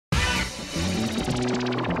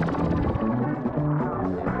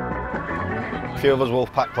few of us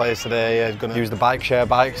Wolfpack players today are going to use the bike share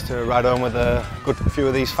bikes to ride home with a good few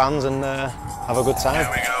of these fans and have a good time.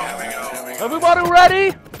 Here we go. Everybody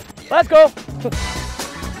ready? Let's go.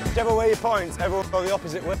 Whichever way you point, everyone go the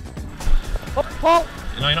opposite way. Up, Paul.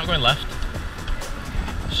 No, you're not going left.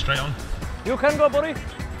 Straight on. You can go, buddy.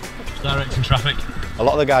 Directing traffic. A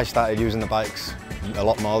lot of the guys started using the bikes a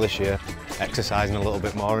lot more this year, exercising a little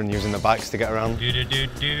bit more and using the bikes to get around. Do do do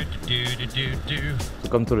do do do do.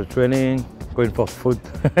 Come to the training, going for food.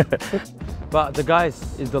 But the guy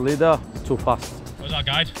is the leader, too fast. Where's our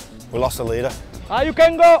guide? We lost the leader. You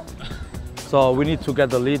can go. So we need to get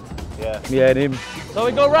the lead. Yeah. Me and him. So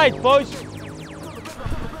we go right, boys.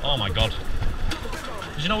 Oh my God.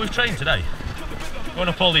 Did you know we've trained today? Going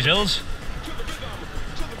up all these hills.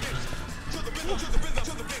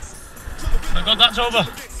 Thank God that's over.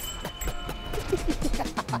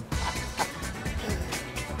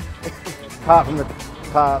 Apart from the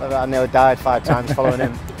part that I nearly died 5 times following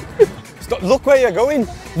him. Stop, look where you're going!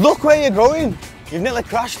 Look where you're going! You've nearly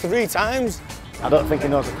crashed 3 times. I don't think he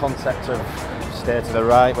knows the concept of stay to the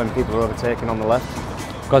right when people are overtaking on the left.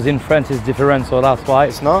 Because in France it's different, so that's why.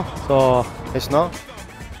 It's not. So It's not.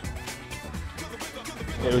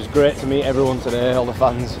 It was great to meet everyone today, all the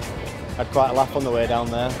fans. Had quite a laugh on the way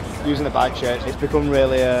down there. Using the bike share, it's become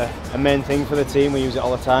really a main thing for the team. We use it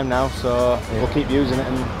all the time now, so we'll keep using it,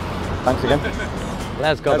 and thanks again.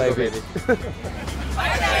 let's go, baby.